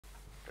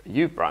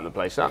You've brightened the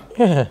place up.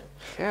 Yeah.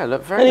 Yeah,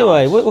 look very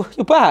anyway, nice.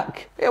 You're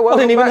back. Yeah, well, I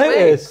didn't even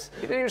notice.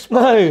 You didn't even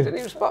spot me. You didn't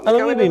even spot me How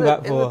long going have you been back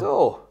in for? the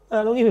door.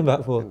 How long have you been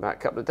back for? Been back a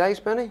couple of days,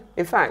 Benny.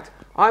 In fact,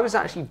 I was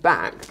actually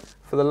back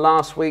for the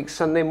last week's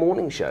Sunday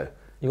morning show.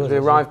 We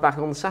arrived back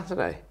on the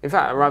Saturday. In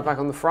fact, I arrived back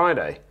on the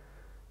Friday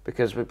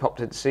because we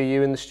popped in to see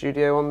you in the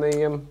studio on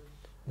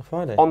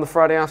the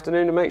Friday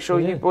afternoon to make sure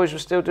you boys were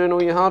still doing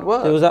all your hard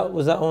work. So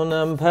was that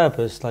on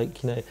purpose?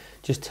 Like, you know,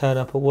 just turn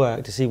up at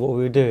work to see what we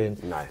were doing?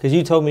 No. Because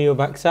you told me you were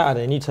back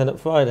Saturday and you turned up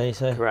Friday.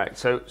 So correct.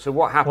 So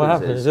what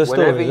happens is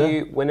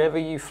whenever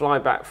you fly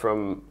back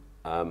from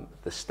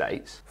the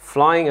States,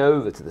 flying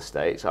over to the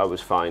States, I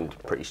always find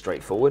pretty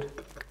straightforward,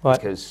 right?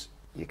 Because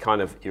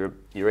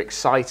you're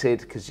excited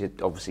because you're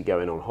obviously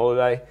going on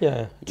holiday.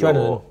 Yeah,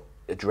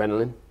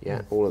 adrenaline,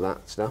 yeah, all of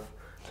that stuff,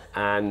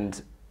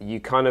 and you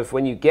kind of,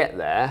 when you get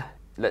there,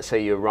 let's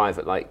say you arrive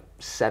at like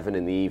 7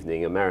 in the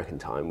evening American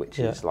time, which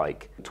is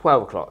like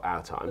 12 o'clock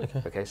our time.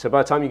 Okay, so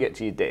by the time you get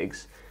to your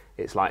digs,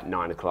 it's like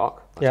 9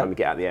 o'clock. By the time you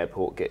get out of the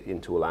airport, get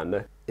into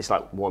Orlando, it's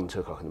like 1, 2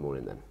 o'clock in the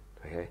morning then.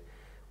 Okay,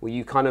 well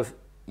you kind of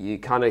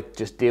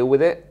just deal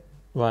with it,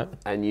 right?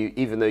 And you,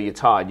 even though you're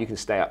tired, you can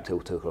stay up till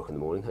 2 o'clock in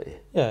the morning, can't you?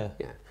 Yeah.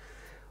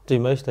 Do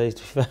most days,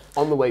 to be fair.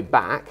 On the way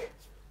back,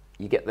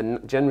 you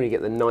generally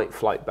get the night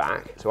flight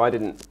back. So I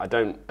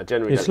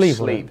generally don't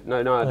sleep. No,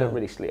 I don't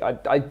really sleep.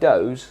 I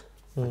doze.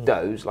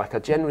 Like I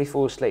generally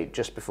fall asleep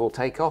just before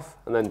takeoff,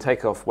 and then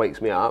takeoff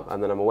wakes me up,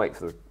 and then I'm awake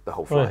for the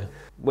whole flight. Right.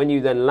 When you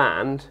then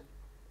land,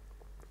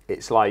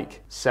 it's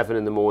like 7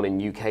 in the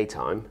morning UK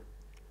time,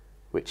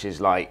 which is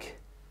like,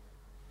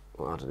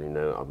 well, I don't even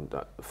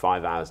know,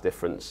 5 hours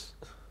difference.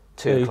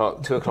 2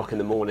 o'clock in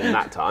the morning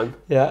that time.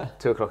 Yeah.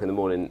 2 o'clock in the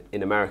morning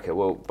in America.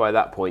 Well, by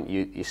that point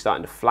you're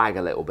starting to flag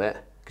a little bit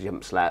because you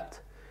haven't slept,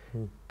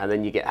 and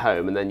then you get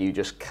home and then you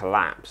just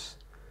collapse.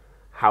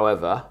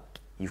 However,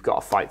 you've got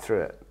to fight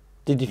through it.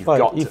 Did you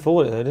fight? You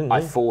fought it though, didn't you?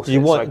 I fought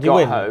it. So I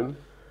got home.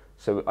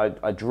 So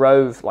I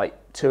drove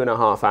like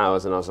 2.5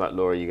 hours, and I was like,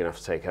 Laura, you're gonna have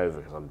to take over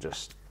because I'm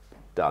just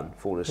done,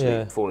 falling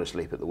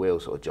asleep at the wheel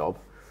sort of job.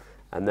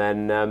 And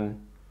then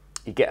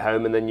you get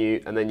home, and then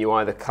you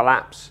either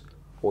collapse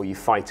or you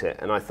fight it.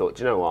 And I thought,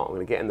 do you know what? I'm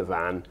gonna get in the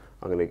van.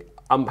 I'm gonna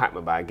unpack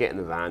my bag, get in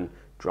the van,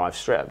 drive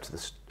straight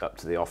up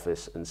to the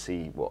office and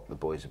see what the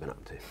boys have been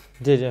up to.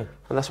 Did you?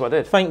 And that's what I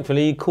did.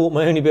 Thankfully, you caught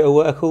my only bit of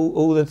work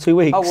all the 2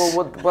 weeks.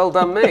 Oh, well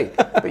done me.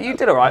 But you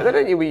did all right,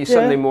 didn't you, with your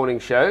Sunday morning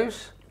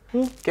shows?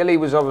 Gilly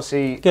was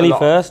obviously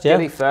first,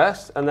 Gilly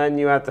first, and then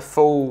you had the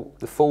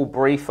full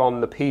brief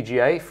on the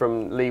PGA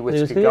from Lee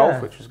Whitaker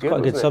Golf, which was good.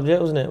 Quite a good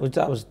subject, wasn't it?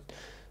 That was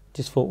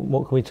just thought,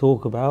 what can we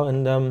talk about?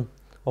 And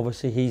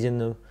obviously, he's in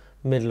the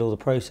middle of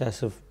the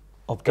process of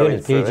doing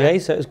the PGA,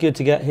 so it was good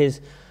to get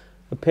his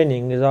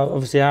opinion, because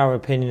obviously our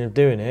opinion of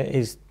doing it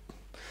is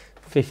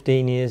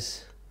 15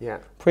 years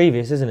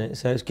previous, isn't it?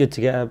 So it's good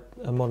to get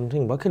a modern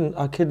thing. But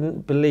I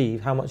couldn't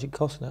believe how much it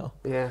costs now.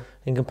 Yeah.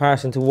 In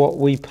comparison to what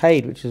we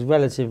paid, which was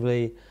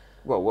relatively.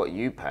 Well, what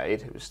you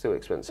paid, it was still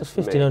expensive. It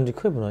was 1,500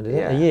 quid when I did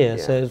it a year.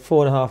 So it's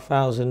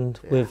 4,500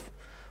 with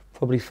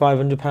probably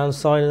 £500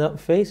 signing up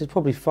fee. So it's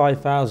probably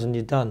 5,000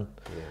 you're done.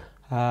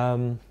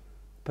 Yeah.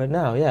 But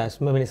now,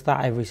 it's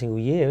that every single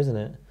year, isn't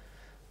it?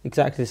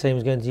 Exactly the same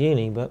as going to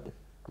uni, but.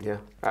 Yeah,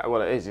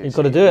 well, it is. You've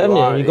got to do it, haven't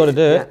you? You've got to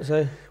do it.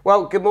 So.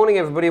 Well, good morning,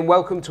 everybody, and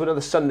welcome to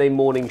another Sunday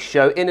morning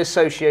show in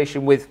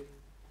association with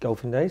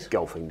Golfing Days.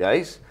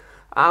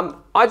 I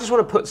just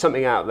want to put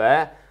something out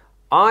there.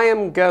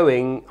 I'm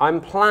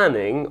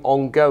planning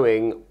on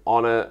going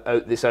on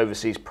this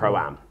overseas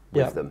pro-am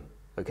with them.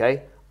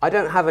 Okay, I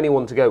don't have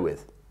anyone to go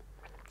with,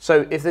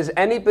 so if there's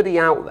anybody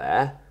out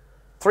there.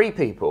 3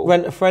 people.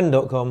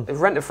 Rentafriend.com.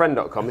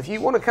 Rentafriend.com. If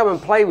you want to come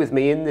and play with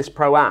me in this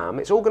pro-am,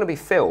 it's all going to be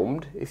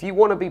filmed. If you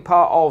want to be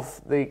part of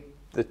the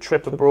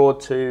trip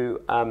abroad to,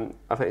 I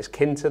think it's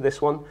Kinta,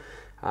 this one.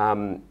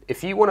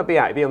 If you want to be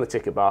on the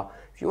ticket bar,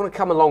 if you want to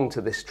come along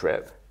to this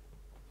trip,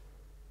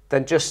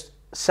 then just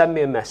send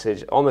me a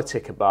message on the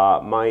ticket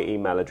bar, my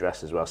email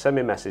address as well. Send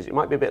me a message. It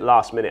might be a bit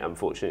last minute,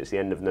 unfortunately. It's the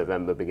end of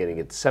November, beginning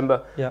of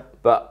December. Yeah.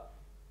 But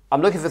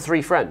I'm looking for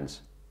 3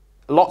 friends.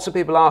 Lots of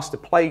people asked to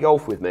play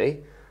golf with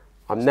me.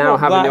 I'm now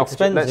having the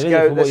opportunity.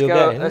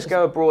 Let's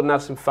go abroad and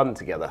have some fun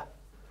together.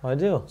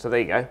 Ideal. So there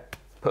you go.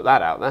 Put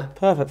that out there.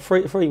 Perfect.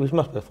 Free. We must be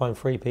able to find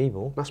 3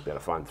 people. Must be able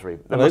to find 3.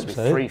 There must be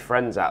 3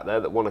 friends out there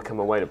that want to come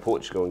away to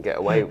Portugal and get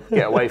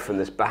away from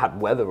this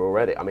bad weather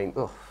already. I mean,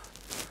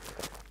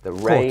 the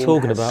rain.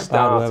 Talking about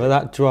bad weather,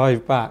 that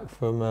drive back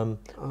from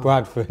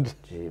Bradford.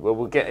 Gee, well,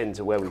 we'll get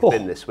into where we've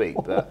been this week,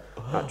 but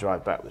that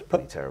drive back was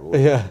pretty terrible.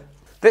 Yeah.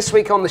 This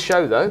week on the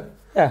show, though.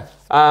 Yeah,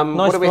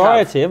 nice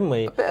variety, haven't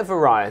we? A bit of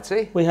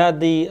variety. We had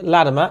the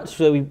ladder match,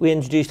 so we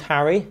introduced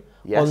Harry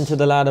onto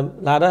the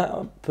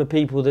ladder. For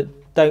people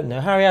that don't know,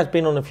 Harry has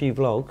been on a few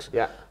vlogs,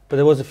 but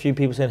there was a few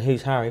people saying,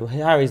 who's Harry? Well,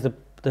 Harry's the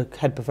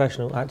head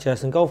professional at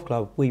Chesson Golf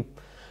Club. We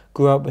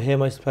grew up with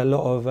him. I used to play a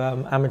lot of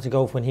amateur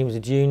golf when he was a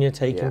junior,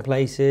 taking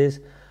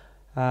places.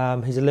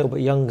 He's a little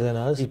bit younger than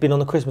us. He's been on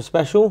the Christmas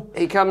special.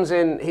 He comes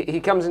in. He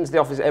comes into the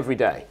office every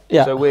day.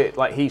 Yeah. So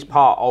he's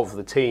part of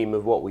the team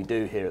of what we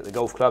do here at the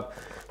golf club.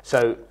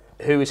 So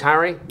who is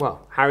Harry?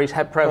 Well, Harry's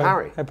head pro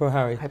Harry. Head pro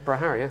Harry. Head pro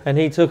Harry, yeah. And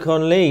he took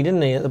on Lee,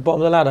 didn't he, at the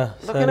bottom of the ladder?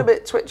 Looking a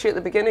bit twitchy at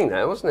the beginning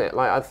there, wasn't it?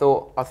 Like I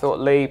thought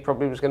Lee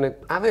probably was going to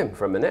have him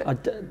for a minute.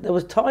 There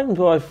was times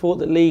where I thought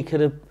that Lee could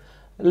have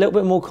a little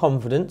bit more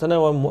confidence. I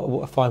know I'm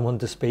a fine one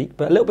to speak,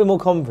 but a little bit more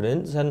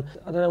confidence. And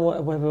I don't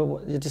know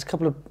whether just a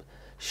couple of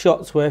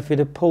shots where if he'd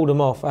have pulled them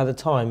off at the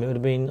time, it would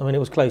have been. I mean, it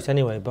was close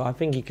anyway, but I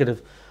think he could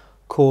have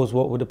caused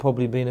what would have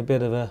probably been a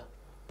bit of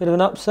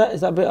an upset.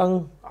 Is that a bit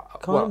unkind?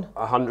 Well,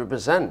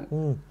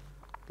 100%.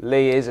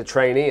 Lee is a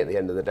trainee at the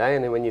end of the day,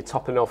 and then when you're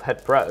topping off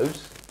head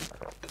pros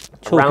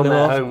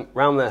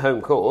around their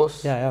home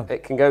course,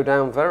 it can go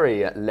down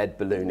very lead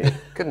balloony,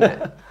 couldn't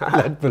it?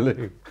 Lead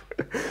balloon.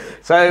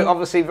 So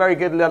obviously very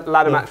good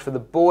ladder match for the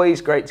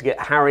boys. Great to get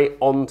Harry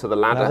onto the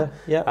ladder.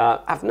 I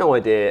have no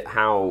idea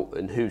how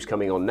and who's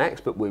coming on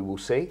next, but we will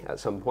see at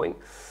some point.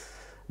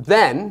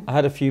 Then I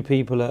had a few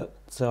people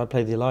so I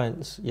played the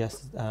Alliance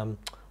on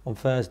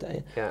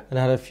Thursday, and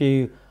I had a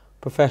few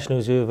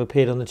professionals who have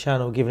appeared on the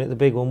channel giving it the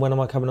big one. When am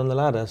I coming on the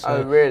ladder? So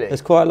oh really?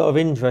 There's quite a lot of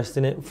interest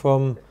in it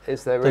from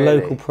the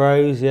local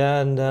pros,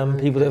 and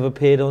people that have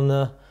appeared on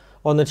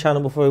the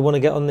channel before. We want to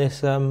get on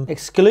this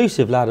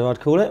exclusive ladder, I'd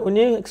call it, wouldn't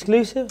you?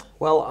 Exclusive?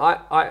 Well,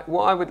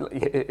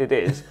 it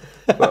is,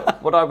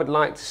 but what I would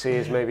like to see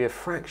is maybe a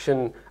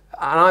fraction,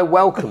 and I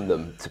welcome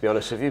them, to be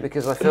honest with you,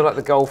 because I feel like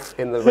the golf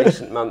in the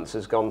recent months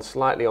has gone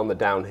slightly on the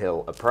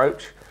downhill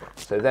approach.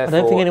 So therefore,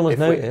 I don't think anyone's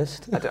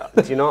noticed.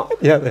 Do you not?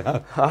 Yeah, they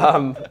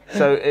have.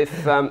 So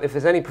if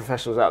there's any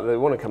professionals out there who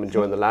want to come and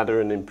join the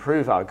ladder and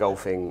improve our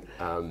golfing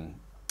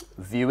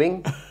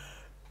viewing,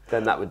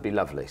 then that would be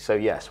lovely. So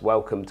yes,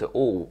 welcome to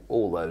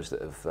all those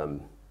that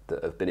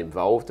have been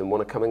involved and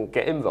want to come and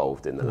get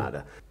involved in the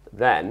ladder.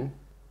 Then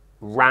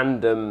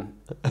random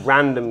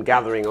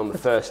gathering on the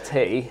first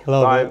tee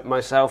by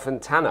myself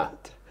and Tanner.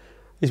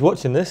 He's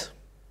watching this.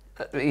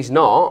 He's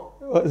not.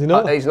 What, is he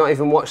not? He's not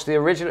even watched the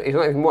original. He's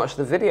not even watched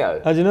the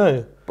video. How do you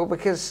know? Well,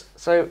 because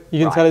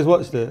you can tell he's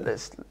watched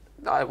it.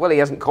 Well, he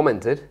hasn't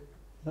commented.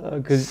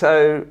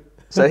 So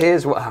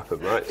here's what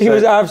happened, right? He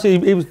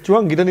was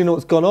drunk. He doesn't even know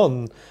what's gone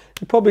on.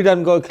 He probably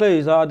hadn't got a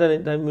clue. So I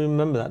don't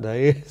remember that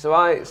day. So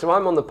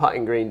I'm on the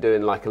putting green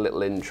doing like a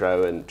little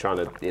intro and trying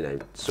to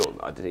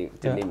I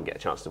didn't even get a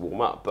chance to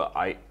warm up, but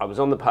I was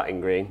on the putting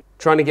green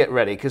trying to get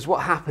ready, because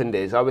what happened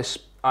is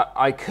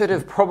I could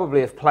have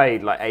probably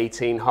played like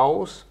 18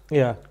 holes.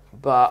 Yeah.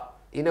 But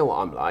you know what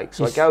I'm like,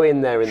 so I go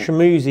in there and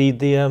schmoozy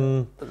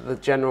the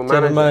general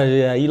manager.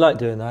 Yeah, you like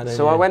doing that, don't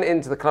you? I went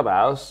into the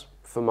clubhouse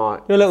for my...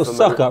 You're a little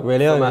suck-up,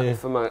 really, aren't you?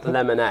 For my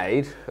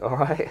lemonade, all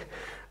right?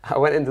 I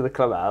went into the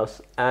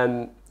clubhouse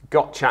and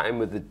got chatting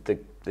with the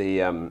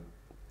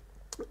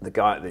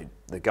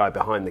guy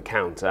behind the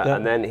counter,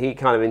 and then he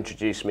kind of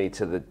introduced me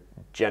to the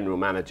general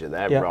manager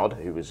there, Rod,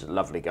 who was a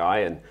lovely guy,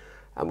 and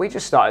we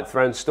just started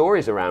throwing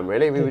stories around,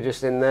 really. We were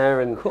just in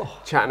there and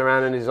chatting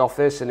around in his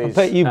office. And I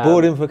bet you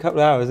bored him for a couple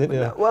of hours, didn't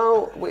you?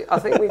 Well, I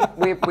think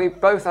we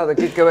both had a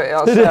good go at it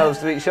ourselves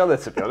to each other,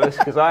 to be honest,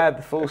 because I had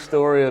the full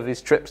story of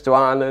his trips to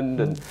Ireland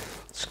and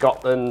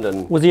Scotland.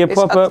 And was he a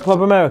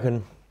proper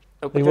American?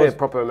 He was a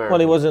proper American. Well,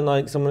 he wasn't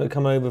like someone that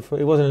come over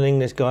he wasn't an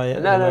English guy.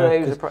 No, he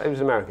was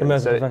American.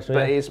 Professional,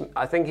 but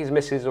I think his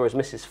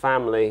missus'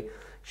 family,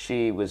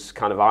 she was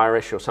kind of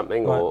Irish or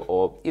something,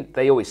 or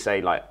they always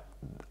say like,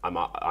 I'm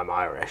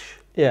Irish.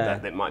 Yeah.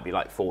 That might be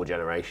like 4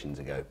 generations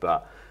ago.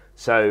 But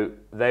so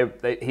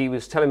he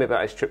was telling me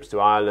about his trips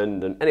to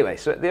Ireland, and anyway,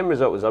 so the end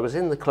result was I was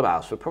in the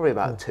clubhouse for probably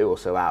about 2 or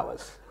so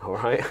hours, all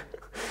right,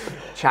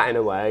 chatting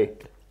away.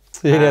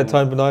 So you only had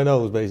time for 9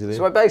 holes, basically.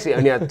 So I basically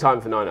only had time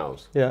for 9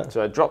 holes. Yeah.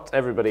 So I dropped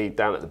everybody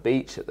down at the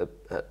beach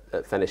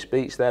at Fennish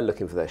Beach there,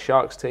 looking for their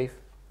shark's teeth,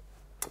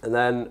 and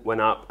then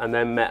went up and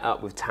then met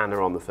up with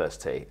Tanner on the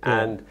first tee,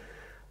 and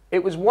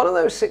it was one of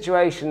those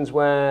situations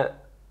where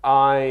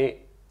I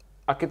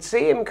could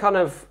see him kind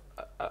of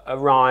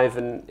arrive,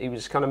 and he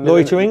was kind of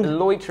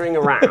loitering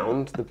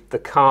around the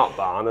cart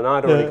barn, and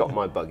I'd already got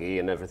my buggy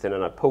and everything,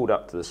 and I pulled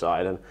up to the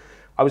side, and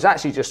I was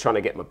actually just trying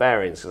to get my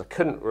bearings because I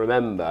couldn't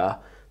remember.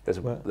 There's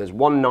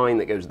one 9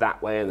 that goes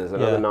that way, and there's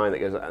another 9 that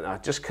goes, and I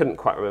just couldn't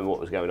quite remember what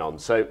was going on.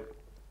 So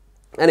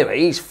anyway,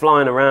 he's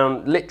flying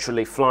around,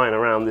 literally flying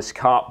around this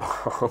cart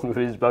barn with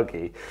his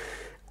buggy,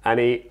 and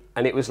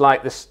it was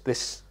like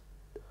this,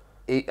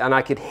 and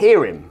I could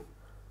hear him.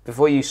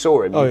 Before you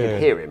saw him, you could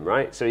hear him,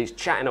 right? So he's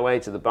chatting away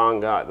to the barn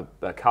guy,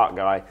 the cart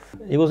guy.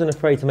 He wasn't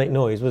afraid to make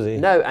noise, was he?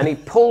 No, and he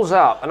pulls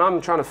up, and I'm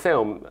trying to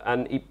film,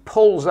 and he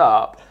pulls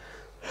up,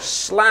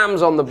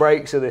 slams on the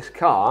brakes of this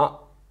cart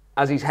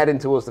as he's heading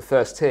towards the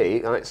first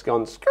tee, and it's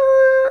gone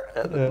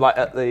like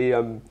at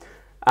the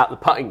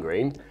putting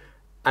green,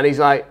 and he's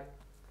like,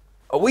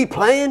 "Are we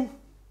playing?"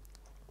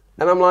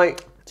 And I'm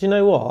like, "Do you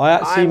know what? I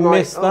actually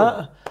missed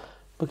that."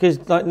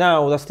 Because like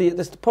now,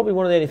 that's probably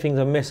one of the only things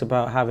I miss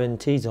about having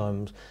tee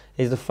times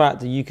is the fact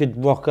that you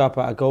could rock up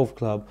at a golf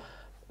club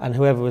and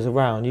whoever was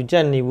around, you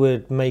generally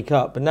would make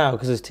up. But now,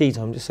 because there's tee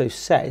times, it's so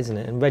set, isn't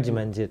it, and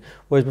regimented.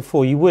 Whereas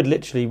before, you would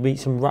literally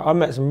meet I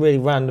met some really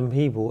random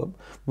people at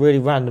really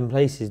random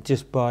places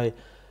just by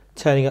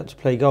turning up to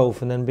play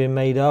golf and then being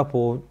made up,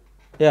 or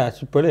yeah,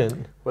 it's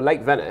brilliant. Well,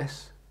 Lake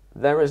Venice,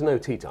 there is no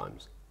tee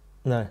times.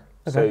 No.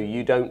 Okay. So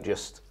you don't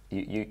just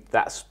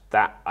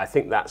I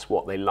think that's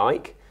what they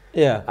like.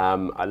 Yeah.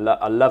 I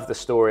love the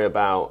story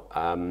about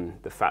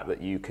the fact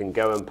that you can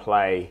go and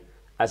play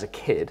as a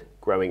kid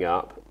growing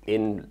up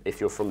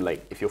if you're from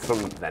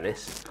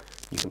Venice,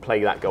 you can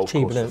play that golf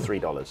course for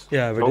 $3.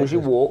 Yeah. As long as you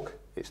walk,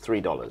 it's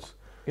 $3.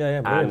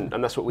 Yeah.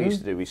 And that's what we used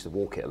to do. We used to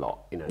walk it a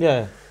lot,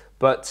 Yeah.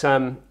 But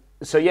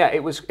so yeah,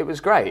 it was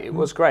great. It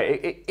was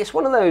great. It's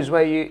one of those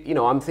where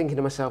I'm thinking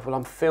to myself, well,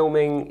 I'm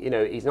filming.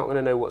 He's not going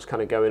to know what's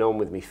kind of going on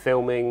with me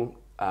filming.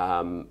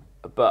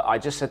 But I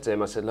just said to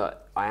him, I said, look,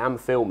 I am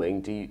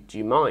filming. Do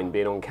you mind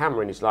being on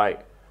camera? And he's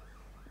like,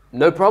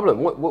 no problem.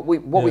 What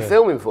we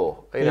filming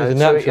for? So he had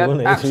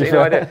absolutely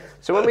no idea.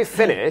 So when we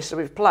finished, so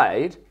we've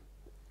played,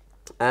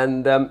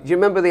 and do you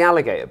remember the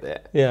alligator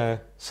bit? Yeah.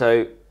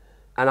 So,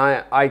 and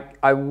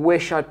I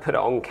wish I'd put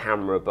it on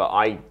camera, but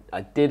I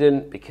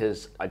didn't,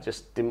 because I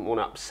just didn't want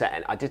to upset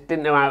it. I just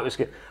didn't know how it was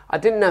going. I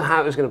didn't know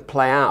how it was going to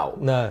play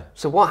out. No.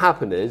 So what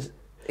happened is,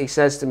 he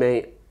says to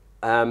me,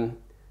 Dan,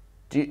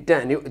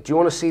 do you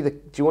want to see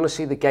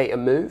the gator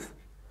move?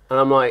 And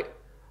I'm like,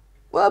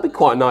 well, that'd be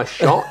quite a nice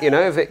shot,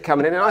 of it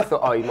coming in. And I thought,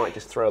 oh, he might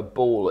just throw a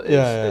ball at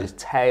his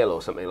tail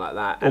or something like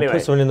that. Anyway, or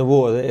put something in the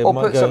water.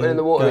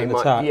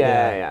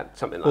 Yeah,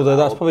 something like that. Although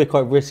that's probably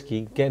quite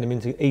risky, getting him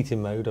into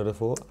eating mode, I'd have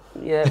thought.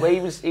 Yeah, well, he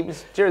was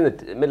during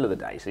the middle of the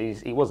day, so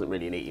he wasn't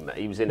really in eating mode.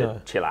 He was in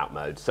a chill out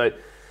mode. So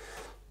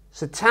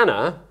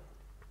Tanner,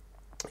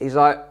 he's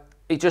like,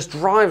 he just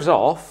drives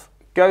off,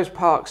 goes,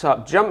 parks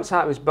up, jumps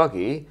out of his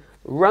buggy,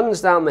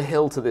 runs down the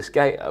hill to this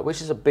gator,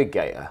 which is a big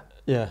gator.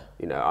 Yeah.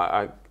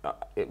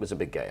 It was a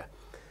big gator.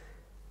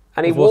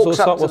 And he walks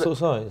up to what sort of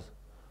size?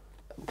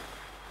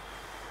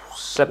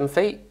 7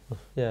 feet.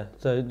 Yeah,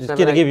 so it's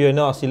going to give you a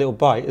nasty little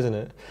bite, isn't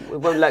it? It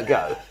won't let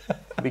go.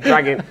 It'd be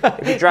dragging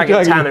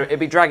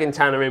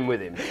Tanner in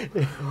with him,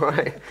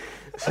 right?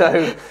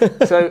 So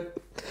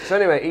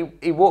anyway,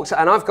 he walks,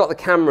 and I've got the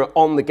camera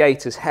on the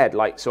gator's head,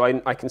 so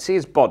I can see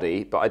his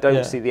body, but I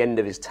don't see the end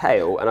of his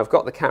tail, and I've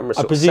got the camera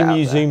sort of set up there. I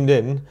presume you zoomed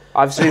in.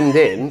 I've zoomed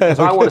in, because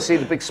I want to see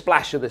the big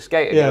splash of this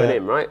gator going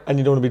in, right? And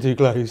you don't want to be too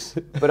close.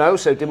 But I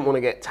also didn't want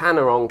to get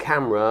Tanner on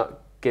camera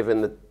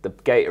giving the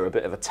gator a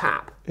bit of a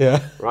tap,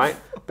 right?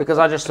 Because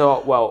I just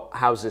thought, well,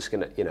 how's this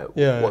going to,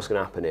 what's going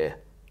to happen here?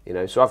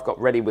 So I've got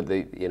ready with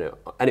the,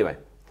 anyway.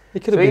 He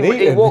could have been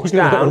eaten. He walks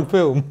down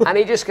and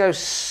he just goes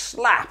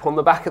slap on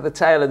the back of the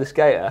tail of this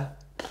gator,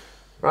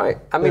 right?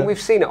 I mean, we've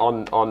seen it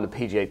on the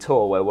PGA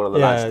Tour where one of the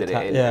lads did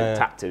it and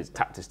tapped his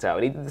tail,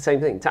 and he did the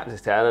same thing, tapped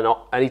his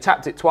tail, and he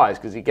tapped it twice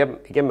because he gave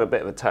him a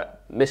bit of a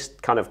tap,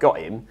 missed, kind of got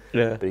him,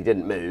 but he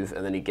didn't move,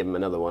 and then he gave him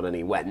another one and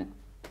he went.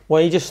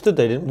 Well, he just stood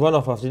there, didn't run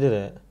off after he did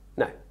it?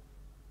 No.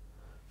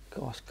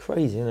 God, it's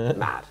crazy, isn't it?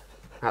 Mad.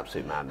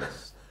 Absolute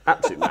madness.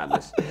 Absolute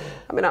madness.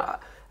 I mean, I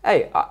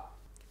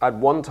had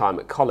one time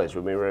at college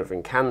when we were over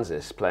in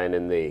Kansas playing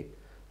in the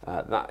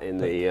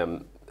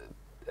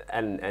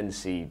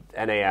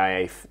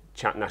NAIA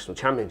National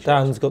Championship.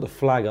 Dan's got the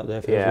flag up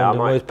there for I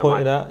might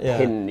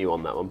pin you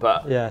on that one.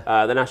 But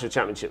the National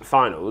Championship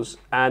finals,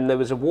 and there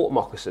was a water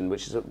moccasin,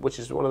 which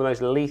is one of the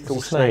most lethal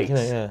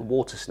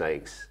water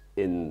snakes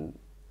in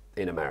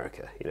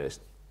America. It's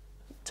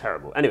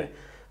terrible. Anyway,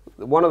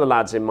 one of the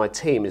lads in my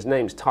team, his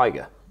name's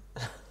Tiger.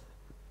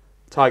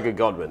 Tiger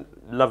Godwin,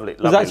 lovely.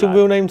 Was that your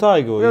real name,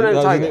 Tiger? Real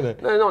name Tiger.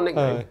 No, not a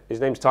nickname. His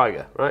name's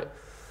Tiger, right?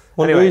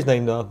 Wonder who he's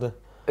named after.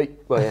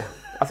 Well, yeah.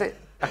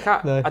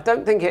 I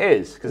don't think it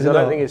is, because I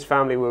don't think his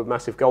family were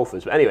massive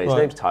golfers. But anyway, his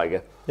name's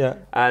Tiger. Yeah.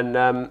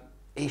 And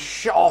he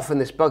shot off in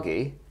this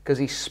buggy because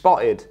he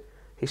spotted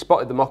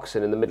the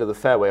moccasin in the middle of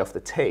the fairway off the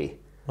tee.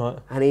 Right.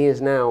 And he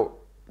is now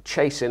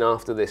chasing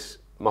after this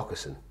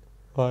moccasin.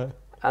 Right.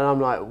 And I'm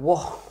like,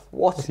 what?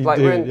 Like,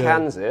 we're in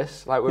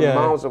Kansas, like we're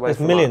miles away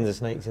from... There's millions of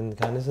snakes in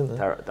Kansas, isn't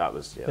there? That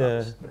was.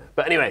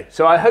 But anyway,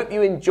 so I hope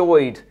you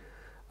enjoyed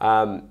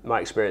my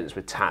experience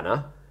with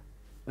Tanner.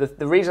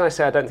 The reason I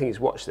say I don't think he's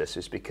watched this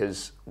is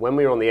because when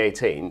we were on the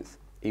 18th,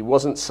 he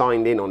wasn't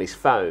signed in on his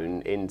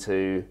phone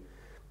into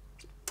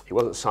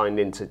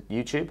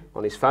YouTube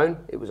on his phone.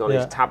 It was on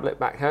his tablet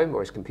back home or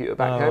his computer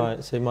back home.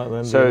 Right, so he might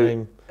remember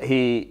your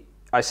name.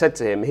 I said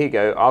to him, here you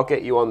go, I'll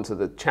get you onto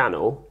the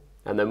channel,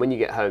 and then when you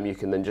get home, you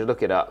can then just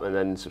look it up and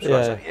then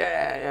subscribe.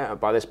 So,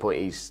 by this point,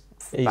 he's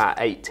about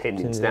 8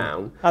 tins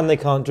down. And they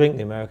can't drink,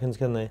 the Americans,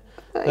 can they?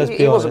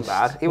 He wasn't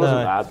bad. He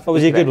wasn't bad. Oh,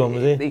 was he a good one,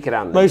 was he? He could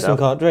handle Most of them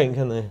can't drink,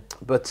 can they?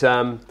 But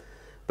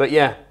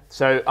yeah,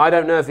 so I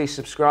don't know if he's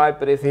subscribed,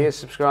 but if he is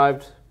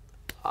subscribed,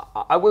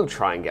 I will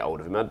try and get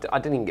hold of him. I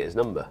didn't even get his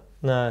number.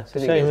 No, it's a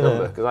shame, didn't get his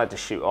number because I had to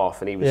shoot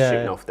off and he was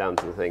shooting off down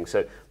to the thing.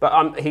 So,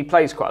 but he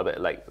plays quite a bit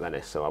at Lake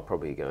Venice, so I'll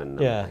probably go and...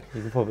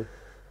 you can probably...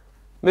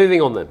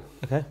 Moving on then,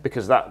 okay,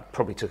 because that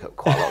probably took up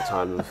quite a lot of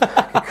time of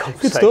conversation.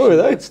 Good story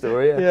though. Good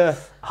story, yeah.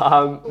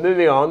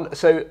 Moving on,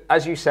 so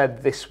as you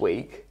said this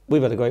week...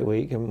 We've had a great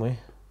week, haven't we?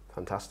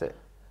 Fantastic.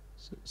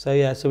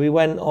 So we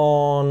went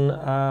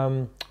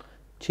on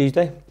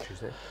Tuesday.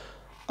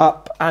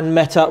 Up and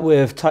met up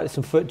with Tightness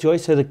and Footjoy.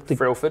 So the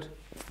Frilford.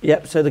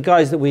 Yep, so the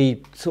guys that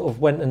we sort of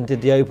went and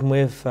did the Open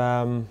with,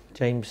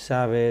 James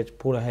Savage,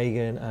 Paula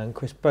Hagen and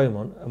Chris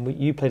Beaumont, and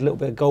you played a little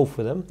bit of golf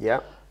with them. Yeah.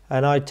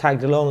 And I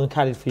tagged along and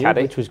caddied for you,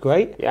 which was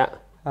great. Yeah.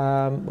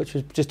 Which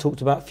was just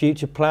talked about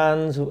future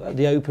plans at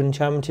the Open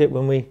Championship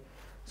when we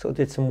sort of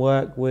did some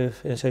work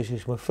with in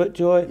association with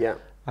FootJoy. Yeah.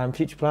 And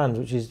future plans,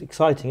 which is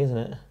exciting, isn't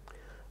it?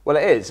 Well,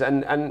 it is,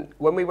 and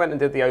when we went and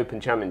did the Open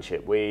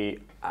Championship,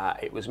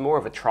 it was more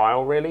of a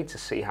trial really to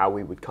see how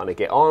we would kind of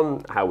get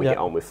on, how we get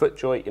on with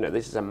FootJoy. You know,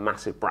 this is a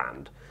massive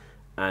brand,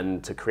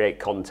 and to create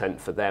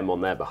content for them on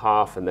their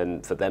behalf, and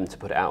then for them to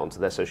put it out onto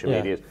their social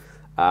medias,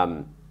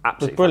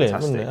 absolutely brilliant,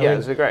 fantastic. Wasn't it? Yeah, it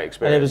was a great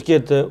experience. And it was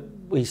good that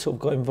we sort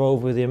of got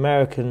involved with the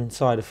American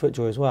side of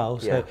FootJoy as well.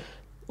 So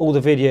all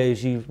the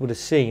videos you would have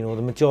seen, or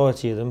the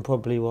majority of them,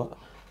 probably 90%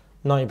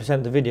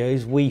 of the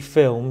videos we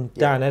filmed,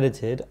 Dan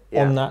edited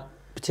on that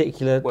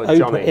particular Open.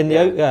 Johnny, in the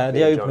Open,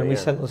 Johnny, and we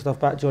sent the stuff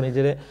back. Johnny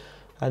did it,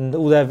 and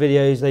all their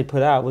videos they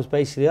put out was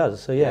basically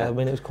us. So I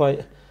mean, it was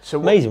quite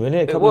amazing, wasn't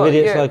it? A couple of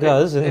idiots like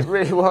us. And it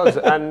really was.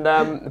 And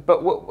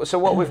so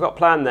what we've got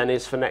planned then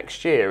is for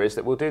next year is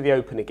that we'll do the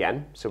Open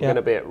again. So we're going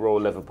to be at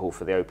Royal Liverpool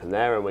for the Open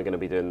there, and we're going to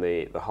be doing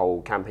the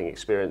whole camping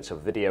experience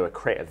of video,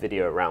 create a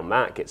video around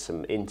that, get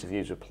some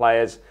interviews with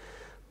players.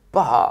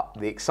 But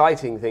the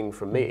exciting thing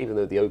from me, even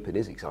though the Open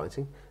is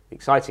exciting, the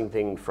exciting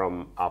thing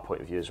from our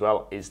point of view as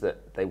well is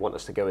that they want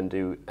us to go and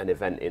do an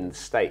event in the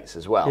States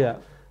as well. Yeah.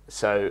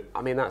 So,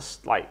 I mean,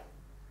 that's like,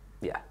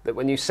 that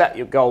when you set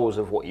your goals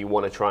of what you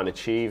want to try and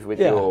achieve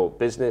with your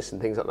business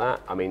and things like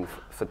that, I mean,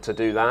 to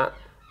do that,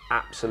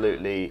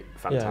 absolutely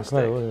fantastic. Yeah,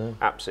 incredible, isn't it?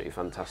 Absolutely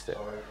fantastic.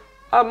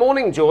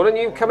 Morning, Jordan.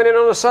 You coming in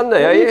on a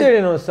Sunday, are you? What are you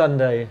doing on a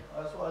Sunday?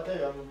 That's what I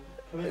do.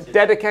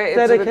 Dedicated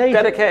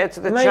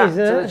to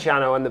the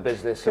channel and the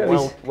business.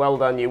 And well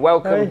done you.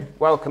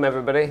 Welcome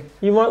everybody.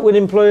 You might win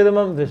Employee of the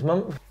Month this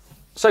month.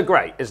 So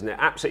great, isn't it?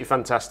 Absolutely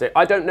fantastic.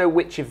 I don't know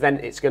which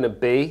event it's going to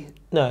be.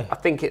 No. I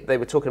think they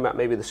were talking about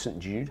maybe the St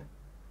Jude,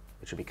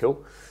 which would be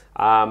cool.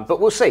 But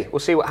we'll see. We'll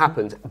see what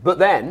happens. But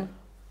then,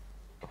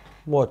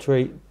 what a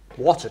treat!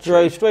 What a treat!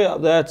 Drove straight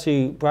up there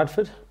to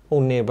Bradford. Or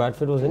near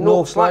Bradford, was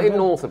it? Slightly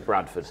north of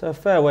Bradford. So a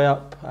fair way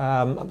up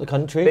the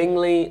country.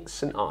 Bingley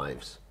St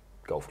Ives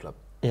Golf Club.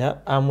 Yeah,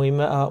 and we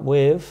met up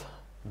with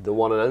the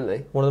one and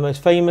only, one of the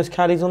most famous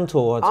caddies on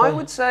tour. I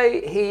would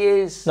say he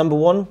is number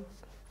one.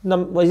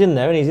 Well, he's in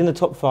there, and he's in the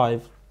top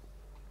 5,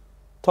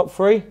 top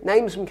 3.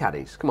 Name some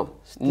caddies. Come on,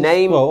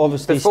 name. Well,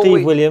 obviously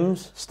Steve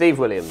Williams. Steve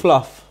Williams.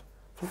 Fluff.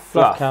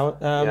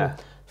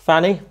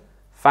 Fanny.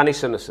 Fanny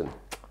Sunderson.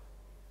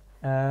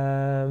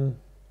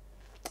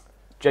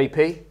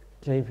 JP.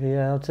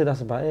 Yeah, I'd say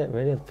that's about it,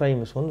 really.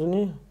 Famous ones, wouldn't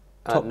you?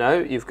 No,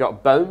 you've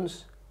got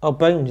Bones. Oh,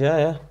 Bones,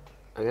 yeah.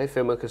 Okay,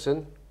 Phil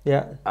Mickelson.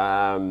 Yeah.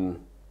 Who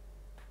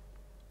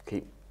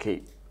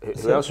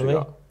else we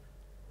got?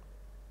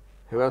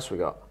 Who else we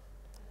got?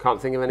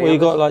 Can't think of any. Well, you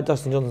others. got like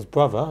Dustin Johnson's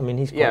brother. I mean,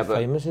 he's quite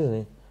famous,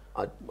 isn't he?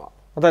 I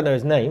don't know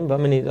his name, but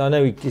I mean, I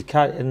know he's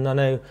caddied, and I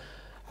know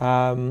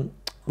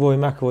Rory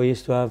McIlroy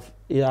used to have.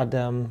 He had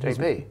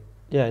JP.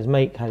 His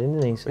mate had him,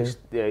 didn't he? So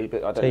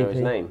but I don't know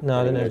his name.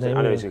 No, I don't know his name.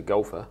 I know he's a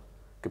golfer,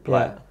 good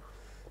player. Yeah.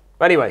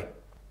 But anyway,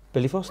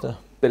 Billy Foster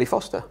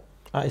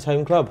at his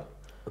home club,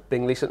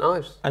 Bingley St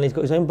Ives, and he's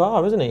got his own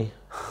bar, hasn't he?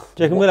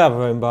 Do you reckon we'll have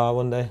our own bar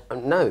one day?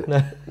 No,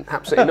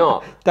 absolutely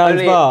not.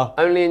 Dan's bar,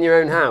 only in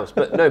your own house.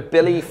 But no,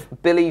 Billy's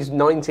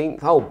 19th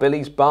hole,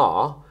 Billy's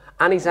bar.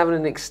 And he's having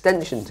an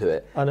extension to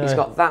it. I know. He's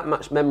got that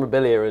much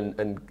memorabilia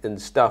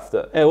and stuff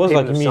that. It was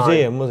like a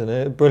museum, wasn't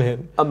it?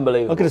 Brilliant.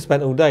 Unbelievable. I could have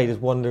spent all day just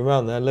wandering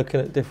around there, looking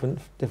at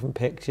different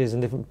pictures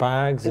and different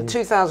bags. In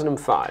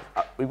 2005,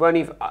 we won't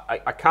even.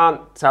 I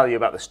can't tell you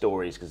about the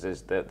stories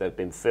because they've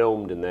been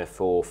filmed and they're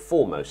for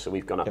Foremost. So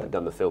we've gone up and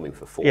done the filming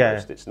for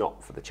Foremost. It's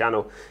not for the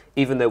channel,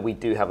 even though we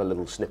do have a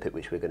little snippet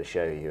which we're going to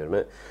show you in a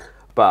minute.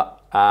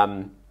 But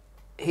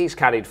he's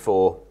caddied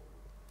for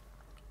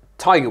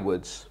Tiger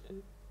Woods.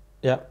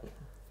 Yeah.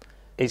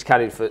 He's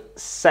caddied for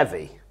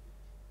Seve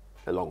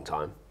a long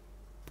time.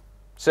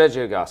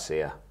 Sergio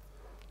Garcia,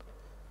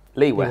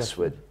 Lee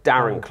Westwood,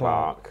 Darren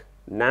Clarke,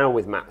 now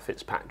with Matt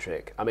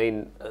Fitzpatrick. I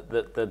mean,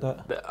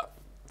 the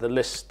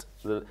list.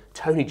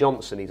 Tony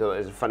Johnson.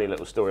 There's a funny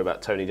little story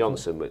about Tony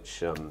Johnson,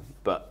 which.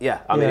 But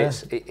yeah, I mean,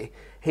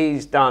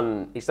 he's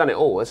done it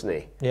all, hasn't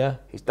he? Yeah.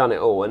 He's done it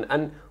all,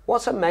 and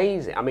what's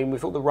amazing. I mean,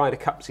 with all the Ryder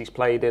Cups he's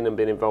played in and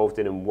been involved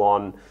in and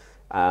won,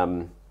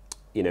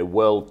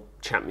 World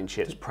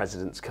Championships,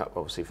 President's Cup,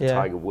 obviously for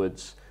Tiger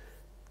Woods.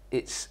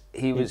 Thomas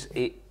Bjorn.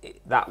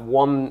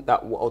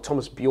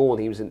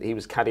 He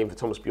was caddying for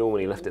Thomas Bjorn when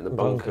he left it in the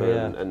bunker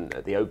and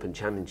at the Open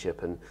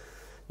Championship, and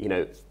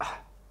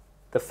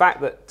the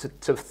fact that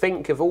to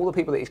think of all the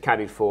people that he's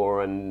caddied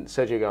for and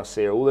Sergio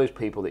Garcia, all those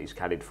people that he's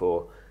caddied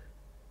for,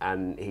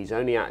 and he's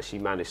only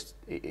actually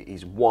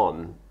he's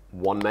won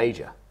one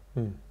major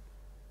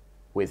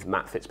with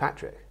Matt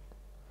Fitzpatrick,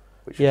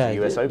 which was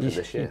the US Open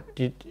this year.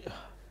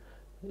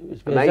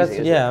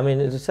 Amazing, yeah, I mean,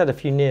 as I said, a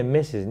few near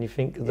misses, and you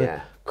think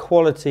the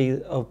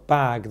quality of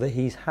bag that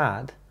he's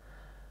had,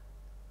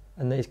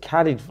 and that he's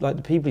caddied, like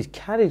the people he's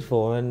caddied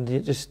for, and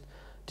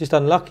just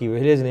unlucky,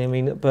 really, isn't he? I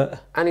mean,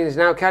 but and he's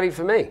now caddied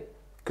for me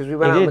because we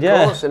went out on the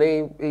course and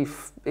he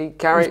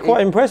carried. I was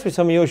quite impressed with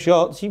some of your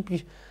shots.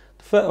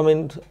 I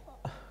mean,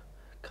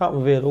 can't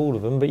reveal all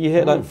of them, but you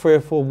hit like 3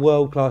 or 4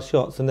 world-class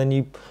shots, and then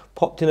you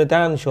popped in a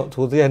Dan shot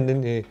towards the end,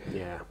 didn't you?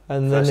 Yeah.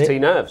 And First tee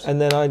nerves.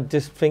 And then I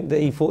just think that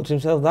he thought to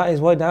himself, that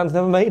is why Dan's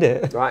never made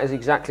it. That is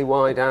exactly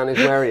why Dan is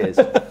where he is.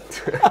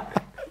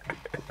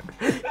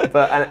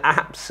 But an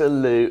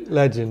absolute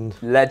legend,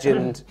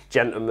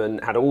 gentleman,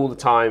 had all the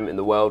time in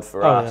the world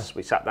for us. Yeah.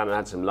 We sat down and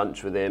had some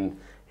lunch with him.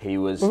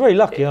 We're very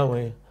lucky, aren't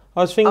we?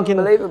 I was thinking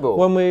unbelievable.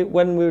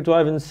 when we were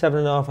driving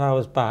 7.5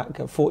 hours back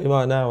at 40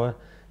 miles an hour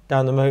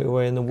down the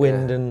motorway in the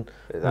wind and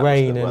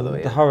rain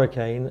and the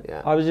hurricane,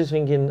 I was just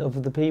thinking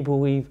of the people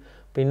we've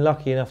been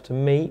lucky enough to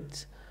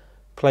meet,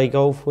 play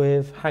golf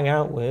with, hang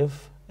out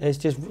with. It's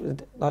just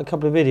like a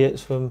couple of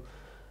idiots from...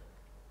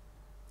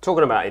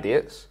 Talking about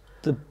idiots.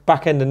 The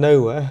back end of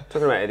nowhere.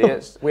 Talking about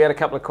idiots, we had a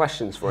couple of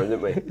questions for him,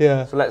 didn't we?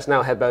 Yeah. So let's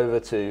now head over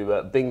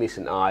to Bingley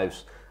St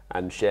Ives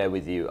and share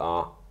with you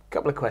our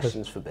couple of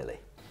questions for Billy.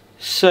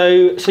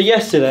 So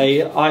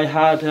yesterday I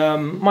had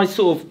my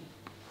sort of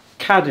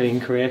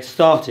caddying career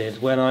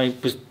started when I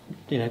was,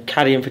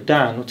 caddying for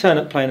Dan. I turned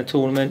up playing a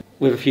tournament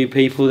with a few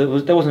people.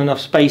 There wasn't enough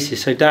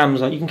spaces, so Dan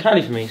was like, "You can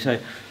caddy for me." So I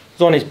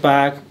was on his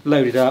bag,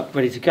 loaded up,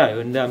 ready to go,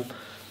 and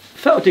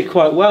felt I did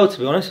quite well, to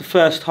be honest. The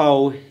first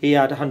hole he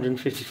had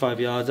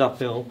 155 yards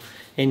uphill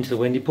into the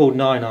wind. He pulled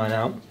 9-iron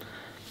out. I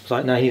was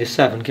like, "No, he need a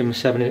 7. Give him a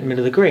 7 in the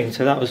middle of the green."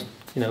 So that was,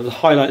 the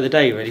highlight of the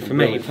day, really, for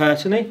me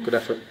personally. Good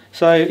effort.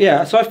 So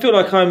yeah, so I feel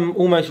like I'm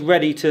almost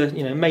ready to,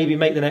 maybe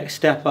make the next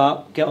step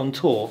up, get on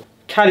tour.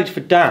 Caddied for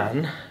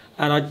Dan,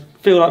 and I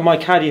feel like my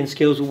caddying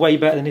skills are way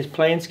better than his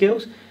playing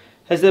skills.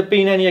 Has there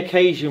been any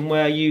occasion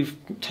where you've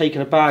taken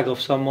a bag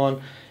off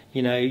someone,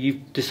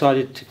 you've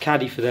decided to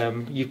caddy for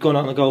them, you've gone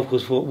out on the golf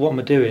course for, what am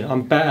I doing?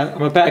 I'm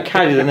a better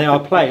caddy than they are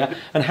player,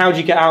 and how do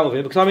you get out of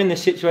it? Because I'm in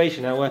this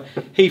situation now where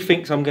he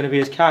thinks I'm going to be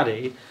his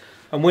caddy,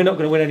 and we're not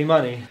going to win any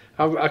money.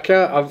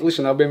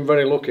 Listen, I've been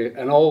very lucky,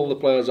 and all the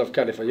players I've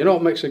caddied for,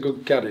 what makes a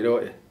good caddy,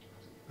 don't you?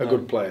 A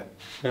good player.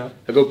 Yeah.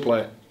 A good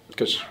player.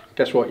 Because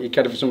guess what? You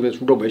caddy for somebody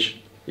that's rubbish.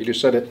 You just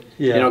said it.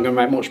 Yeah. You're not going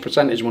to make much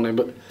percentage money.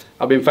 But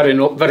I've been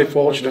very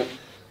fortunate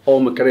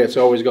all my career. It's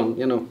always gone.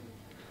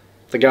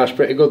 The guy's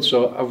pretty good.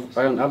 So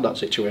I haven't had that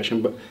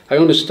situation. But I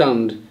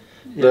understand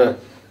at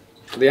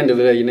the end of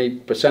the day, you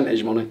need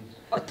percentage money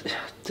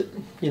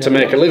to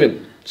make a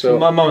living. So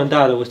my mum and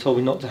dad always told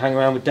me not to hang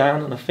around with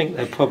Dan, and I think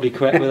they're probably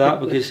correct with that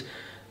because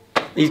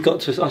he's got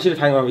to. I should have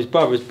hung around with his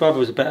brother. His brother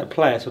was a better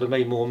player, so I'd have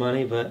made more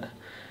money. But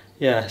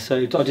yeah, so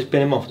I just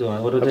bin him off, do I?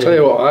 What do I do? I'll tell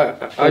you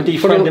what, I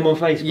defriend him on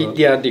Facebook.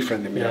 Yeah, I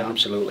defriend him. Yeah,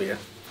 absolutely. Yeah,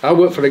 I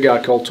worked for a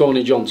guy called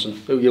Tony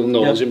Johnson, who you'll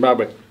know,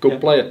 Zimbabwe,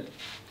 good player,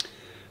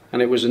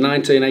 and it was the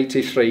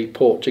 1983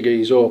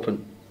 Portuguese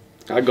Open.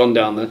 I'd gone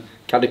down there.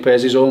 Caddy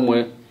pays his own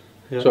way,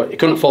 so he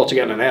couldn't afford to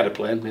get on an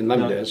aeroplane in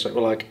them days. So it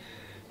was like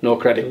no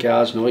credit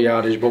cards, no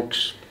yardage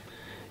books.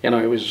 It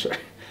was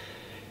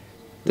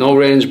no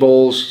range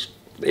balls.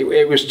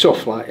 It was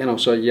tough,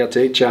 so you had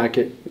to hitchhike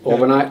it,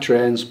 overnight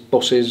trains,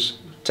 buses,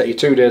 take you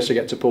 2 days to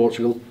get to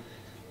Portugal.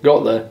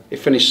 Got there, he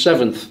finished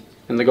 7th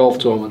in the golf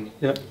tournament.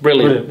 Yeah.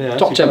 Brilliant. Yeah,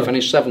 top 10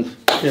 finished 7th.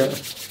 Yeah.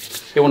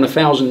 He won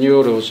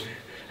 €1,000.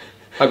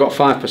 I got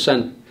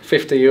 5%,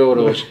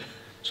 €50.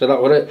 So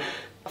that was it.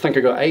 I think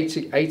I got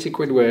 80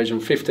 quid wage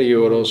and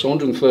 €50, so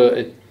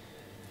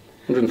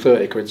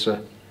 130 quid,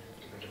 sir.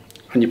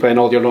 And you're paying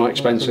all your own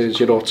expenses,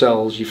 your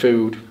hotels, your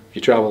food,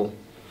 your travel.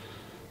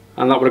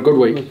 And that was a good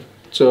week.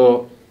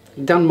 So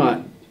Dan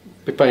might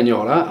be paying you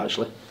all right,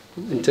 actually,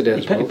 in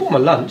today's world. He bought my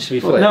lunch.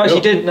 No, actually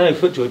didn't. No,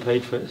 FootJoy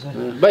paid for it. So.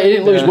 But you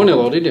didn't lose money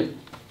though, did you?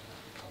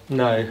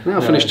 No. No,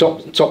 I finished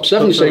top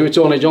 7, so you with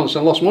Tony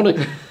Johnson, lost money.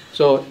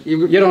 So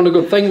you're on a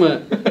good thing,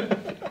 mate.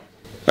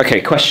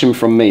 Okay, question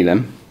from me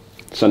then.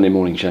 Sunday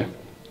morning show.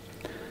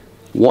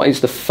 What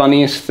is the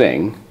funniest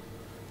thing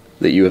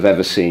that you have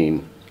ever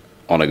seen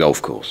on a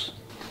golf course?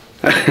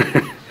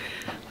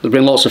 There's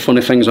been lots of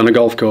funny things on a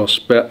golf course,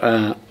 but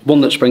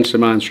one that springs to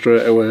mind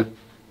straight away,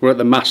 we're at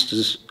the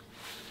Masters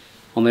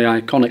on the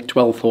iconic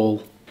 12th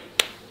hole.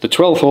 The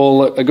 12th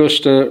hole at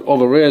Augusta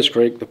over Rays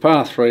Creek, the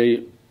par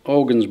 3,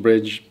 Hogan's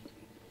Bridge,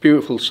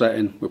 beautiful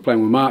setting. We're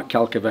playing with Mark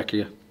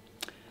Calcavecchia.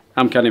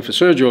 I'm caddying for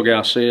Sergio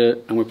Garcia,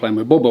 and we're playing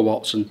with Bubba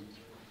Watson.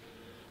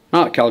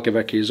 Mark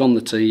Calcavecchia is on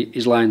the tee,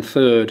 he's lying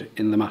 3rd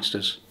in the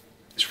Masters.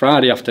 It's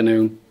Friday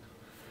afternoon,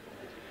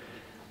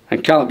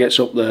 and Cal gets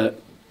up there.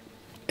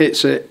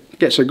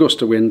 Gets a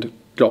gust of wind,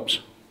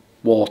 drops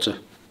water.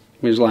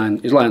 He's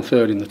lying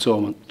 3rd in the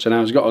tournament. So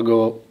now he's got to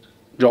go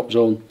drop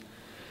zone.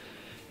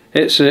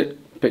 Hits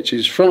it,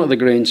 pitches front of the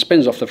green,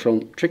 spins off the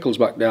front, trickles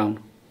back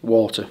down,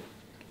 water.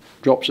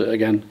 Drops it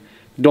again,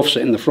 duffs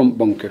it in the front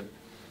bunker.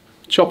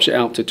 Chops it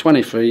out to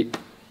 20 feet.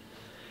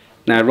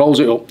 Now rolls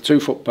it up 2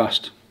 foot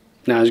past.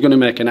 Now he's going to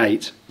make an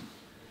 8,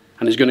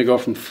 and he's going to go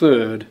from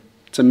 3rd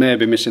to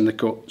maybe missing the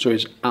cut. So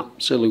he's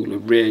absolutely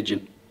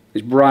raging.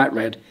 He's bright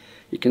red.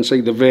 You can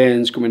see the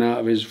veins coming out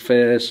of his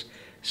face,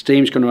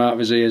 steam's coming out of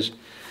his ears.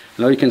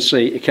 And all you can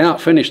see, he can't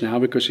finish now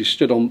because he's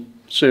stood on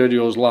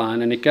Sergio's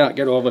line, and he can't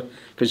get over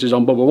because he's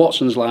on Bubba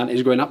Watson's line.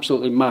 He's going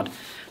absolutely mad,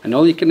 and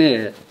all you can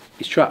hear,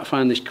 he's trying to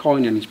find this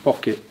coin in his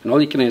pocket, and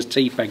all you can hear is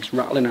T-pegs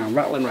rattling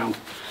around, and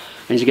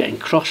he's getting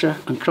crosser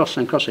and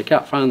crosser and crosser. He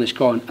can't find this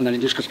coin, and then he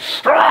just goes,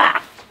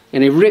 Rah!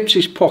 And he rips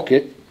his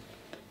pocket,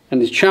 and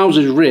his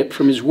trousers rip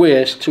from his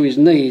waist to his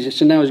knees.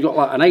 So now he's got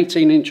like an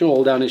 18-inch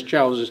hole down his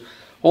trousers.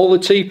 All the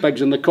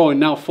T-pegs and the coin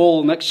now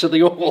fall next to the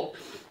hole,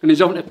 and he's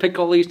having to pick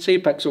all these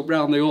T-pegs up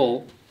round the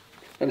hole.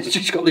 And he's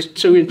just got this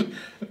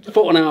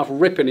 2.5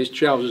 rip in his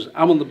trousers.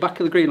 I'm on the back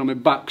of the green on my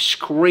back,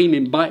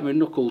 screaming, biting my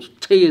knuckles,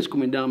 tears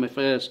coming down my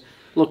face,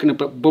 looking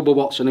up at Bubba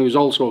Watson, who was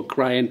also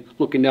crying,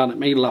 looking down at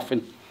me,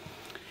 laughing.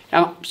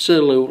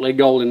 Absolutely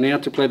golden. He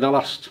had to play the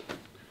last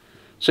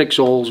 6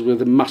 holes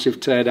with a massive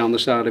tear down the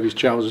side of his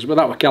trousers, but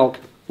that was calc,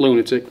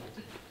 lunatic.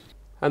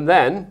 And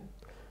then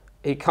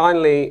he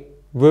kindly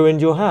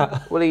ruined your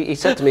hat. Well, he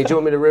said to me, do you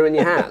want me to ruin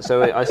your hat?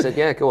 So I said,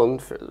 yeah, go on,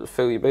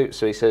 fill your boots.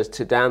 So he says,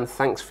 to Dan,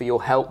 thanks for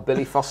your help,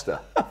 Billy Foster.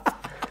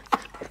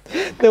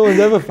 No one's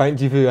ever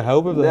thanked you for your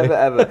help, have they? Never,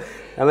 ever.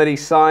 And then he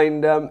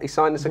signed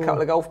us a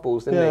couple of golf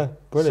balls, didn't he?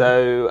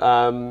 Brilliant.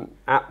 So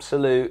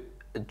absolute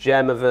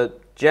gem of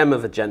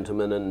a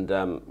gentleman,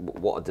 and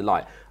what a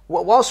delight.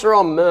 Whilst we're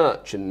on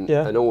merch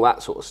and all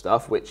that sort of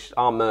stuff, which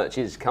our merch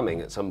is coming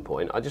at some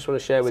point, I just want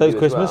to share with you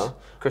as well.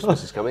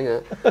 Christmas is coming.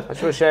 I just want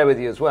to share with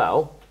you as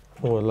well.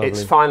 Oh,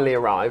 it's finally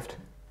arrived,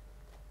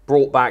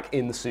 brought back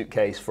in the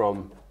suitcase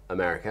from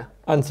America.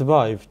 And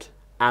survived.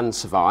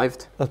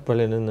 That's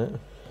brilliant, isn't it?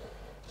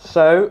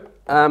 So,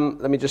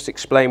 let me just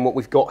explain what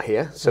we've got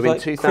here. So in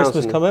 2000...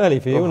 Christmas come early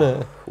for you,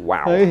 wasn't it?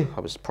 Wow, hey. I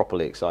was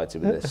properly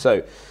excited with this.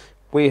 So,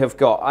 we have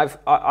got...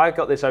 I've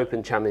got this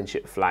Open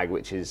Championship flag,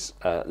 which is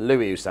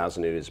Louis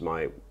Oosthuizen, who is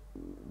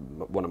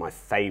one of my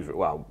favourite...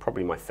 Well,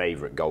 probably my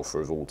favourite golfer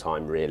of all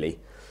time, really.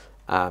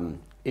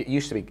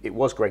 It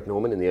was Greg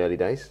Norman in the early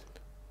days.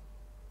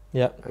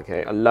 Yeah.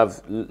 Okay, I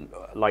love,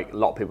 like a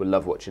lot of people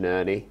love watching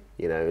Ernie,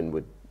 you know, and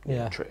would,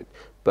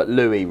 but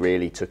Louis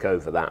really took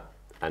over that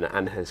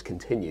and has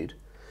continued.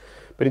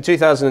 But in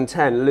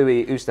 2010,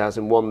 Louis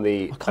Oosthuizen won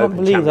the Open Championship. I can't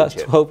believe that's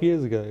 12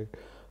 years ago.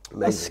 Amazing.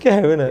 That's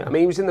scary, isn't it? Yeah, I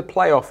mean, he was in the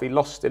playoff. He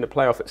lost in a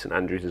playoff at St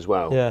Andrews as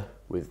well. Yeah.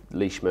 With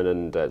Leishman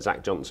and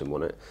Zach Johnson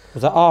won it.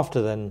 Was that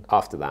after then?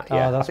 After that,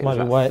 yeah. Oh, that's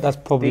maybe why. That's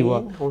probably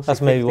what.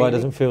 That's maybe why it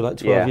doesn't feel like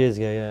 12 years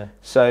ago. Yeah.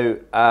 So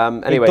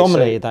anyway, he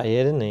dominated that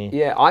year, didn't he?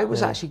 Yeah, I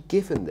was actually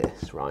given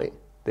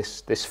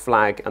this this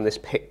flag and this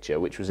picture,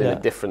 which was in a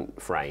different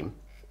frame,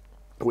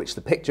 which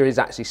the picture is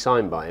actually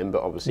signed by him,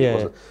 but obviously it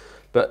wasn't.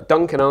 But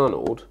Duncan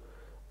Arnold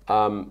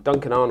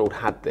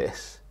had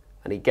this,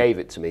 and he gave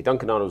it to me.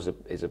 Duncan Arnold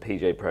is a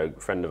PGA Pro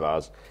friend of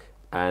ours,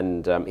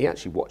 and he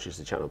actually watches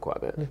the channel quite a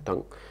bit.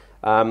 Dunk.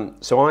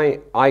 So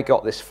I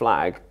got this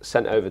flag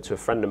sent over to a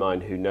friend of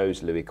mine who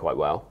knows Louis quite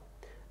well,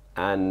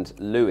 and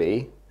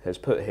Louis has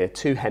put here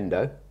to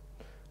Hendo.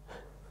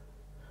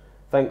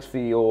 Thanks for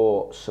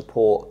your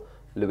support,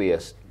 Louis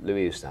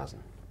Oosthuizen.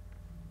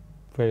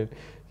 Brilliant.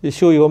 You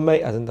sure your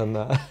mate hasn't done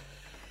that?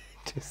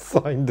 Just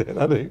signed it.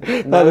 That'd be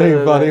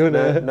funny,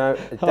 wouldn't it? No,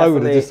 I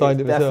would have just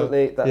signed it myself.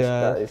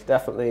 That is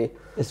definitely.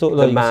 It's sort of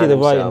like you can see the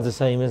writing's the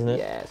same, isn't it?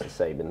 Yeah, it's the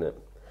same, isn't it?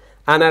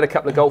 And I had a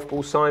couple of golf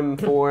balls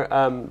signed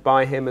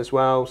by him as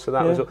well. So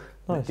that was all.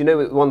 Nice. Do you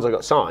know the ones I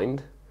got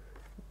signed?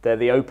 They're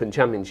the Open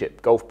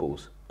Championship golf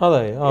balls. Are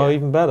they? Oh,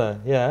 even better.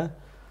 Yeah.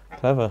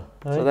 Clever.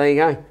 Right? So there you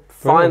go.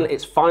 Finally,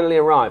 it's finally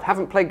arrived.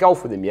 Haven't played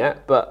golf with him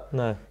yet, but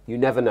you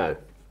never know.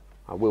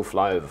 I will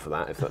fly over for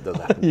that if that does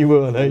happen. You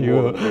will, no, you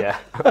will. Yeah,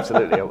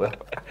 absolutely I will.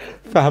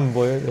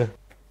 Fanboy, aren't you?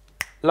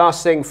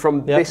 Last thing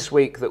from this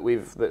week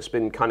that's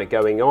been kind of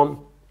going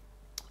on.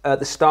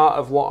 The start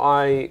of what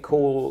I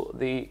call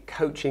the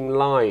coaching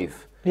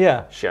live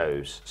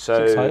shows.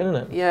 So it's exciting,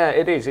 isn't it? Yeah,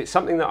 it is. It's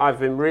something that I've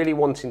been really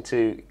wanting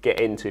to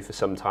get into for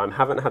some time.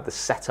 Haven't had the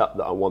setup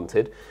that I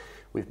wanted.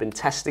 We've been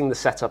testing the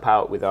setup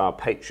out with our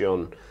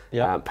Patreon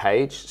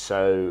page.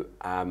 So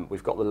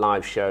we've got the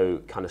live show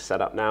kind of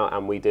set up now,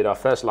 and we did our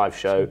first live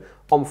show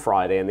on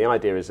Friday. And the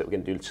idea is that we're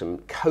going to do some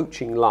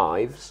coaching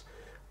lives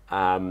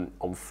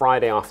on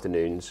Friday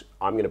afternoons.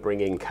 I'm going to bring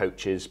in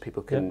coaches.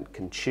 People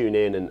can tune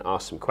in and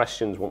ask some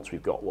questions once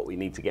we've got what we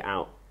need to get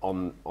out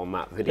on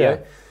that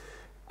video.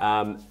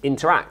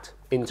 Interact,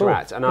 cool.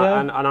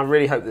 And I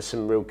really hope there's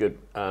some real good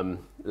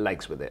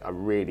legs with it. I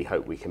really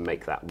hope we can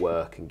make that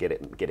work and get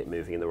it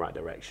moving in the right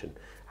direction.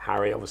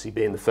 Harry obviously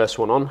being the first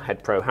one on,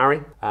 Head Pro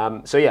Harry.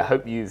 So yeah,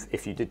 hope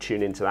if you did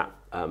tune into that,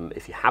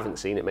 if you haven't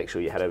seen it, make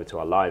sure you head over to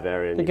our live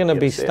area. And they're going to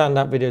be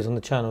stand-up videos on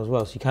the channel as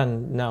well, so you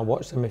can now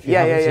watch them if you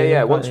haven't seen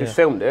them. Once we've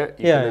filmed it,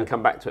 you can then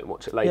come back to it and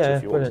watch it later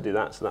if you want to do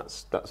that. So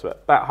that's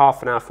about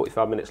half an hour,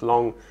 45 minutes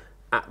long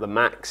at the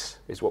max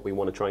is what we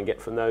want to try and get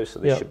from those. So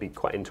they should be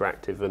quite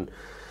interactive and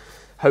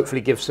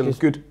hopefully give some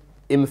good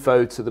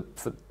info to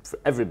for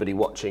everybody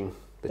watching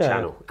the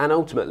channel, and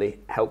ultimately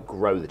help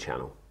grow the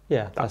channel.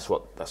 Yeah, that's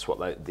what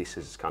this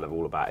is kind of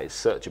all about. It's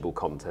searchable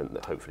content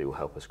that hopefully will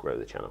help us grow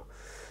the channel.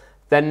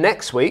 Then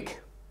next week,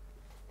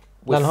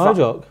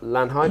 Lanhydrock.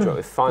 Lanhydrock.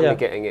 We're finally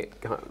getting it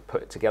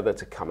put together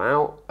to come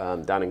out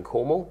down in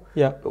Cornwall.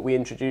 Yeah. But we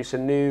introduced a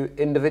new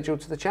individual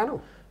to the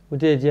channel. We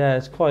did, yeah.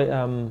 It's quite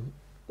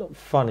not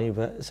funny,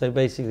 but so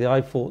basically,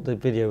 I thought the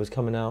video was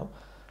coming out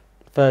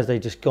Thursday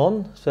just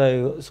gone.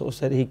 So sort of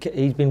said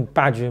he's been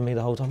badgering me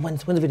the whole time.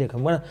 When's the video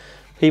come? When?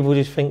 People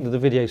just think that the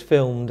video's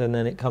filmed and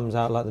then it comes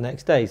out like the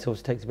next day. So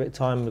obviously it takes a bit of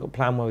time. We've got a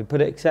plan where we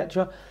put it,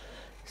 etc.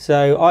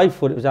 So I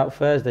thought it was out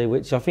Thursday,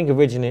 which I think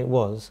originally it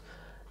was.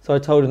 So I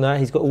told him that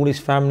he's got all his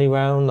family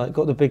round, like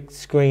got the big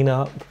screen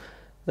up.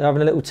 They're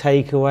having a little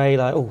takeaway,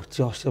 like, oh,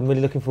 Josh, I'm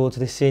really looking forward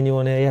to this, seeing you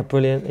on here. Yeah,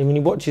 brilliant. I mean,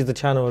 he watches the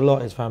channel a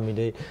lot, his family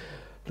do.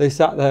 They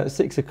sat there at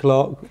 6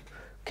 o'clock,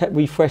 kept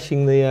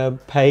refreshing the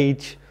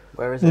page.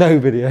 Where is it? No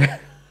video.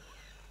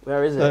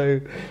 Where is it?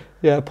 So,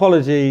 yeah,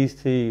 apologies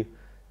to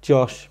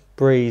Josh,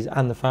 Breeze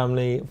and the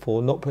family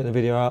for not putting the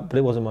video out, but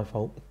it wasn't my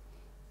fault.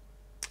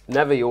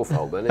 Never your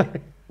fault, Benny.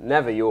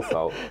 Never your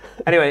fault.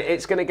 Anyway,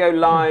 it's going to go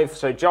live.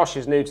 So Josh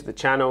is new to the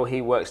channel.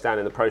 He works down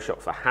in the pro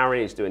shop for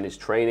Harry. He's doing his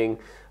training.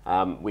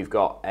 We've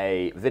got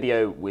a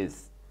video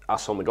with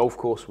us on the golf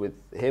course with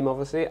him,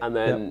 obviously. And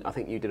then I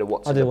think you did a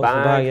What's in the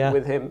Bag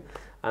with him.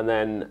 And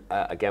then,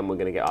 again, we're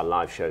going to get our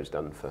live shows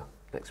done for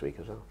next week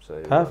as well.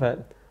 So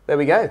perfect. There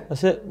we go.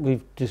 That's it.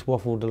 We've just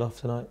waffled a lot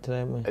tonight today,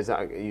 haven't we?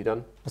 Are you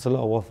done? That's a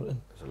lot of waffling.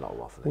 There's a lot of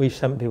waffling. We've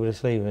sent people to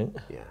sleep, I think.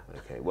 Yeah,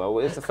 okay. Well,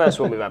 it's the first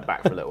one we've had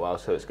back for a little while,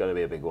 so it's going to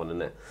be a big one,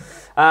 isn't it?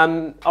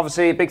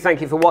 Obviously, a big thank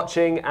you for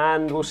watching,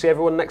 and we'll see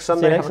everyone next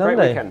Sunday. See you next Have a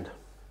great Sunday. weekend.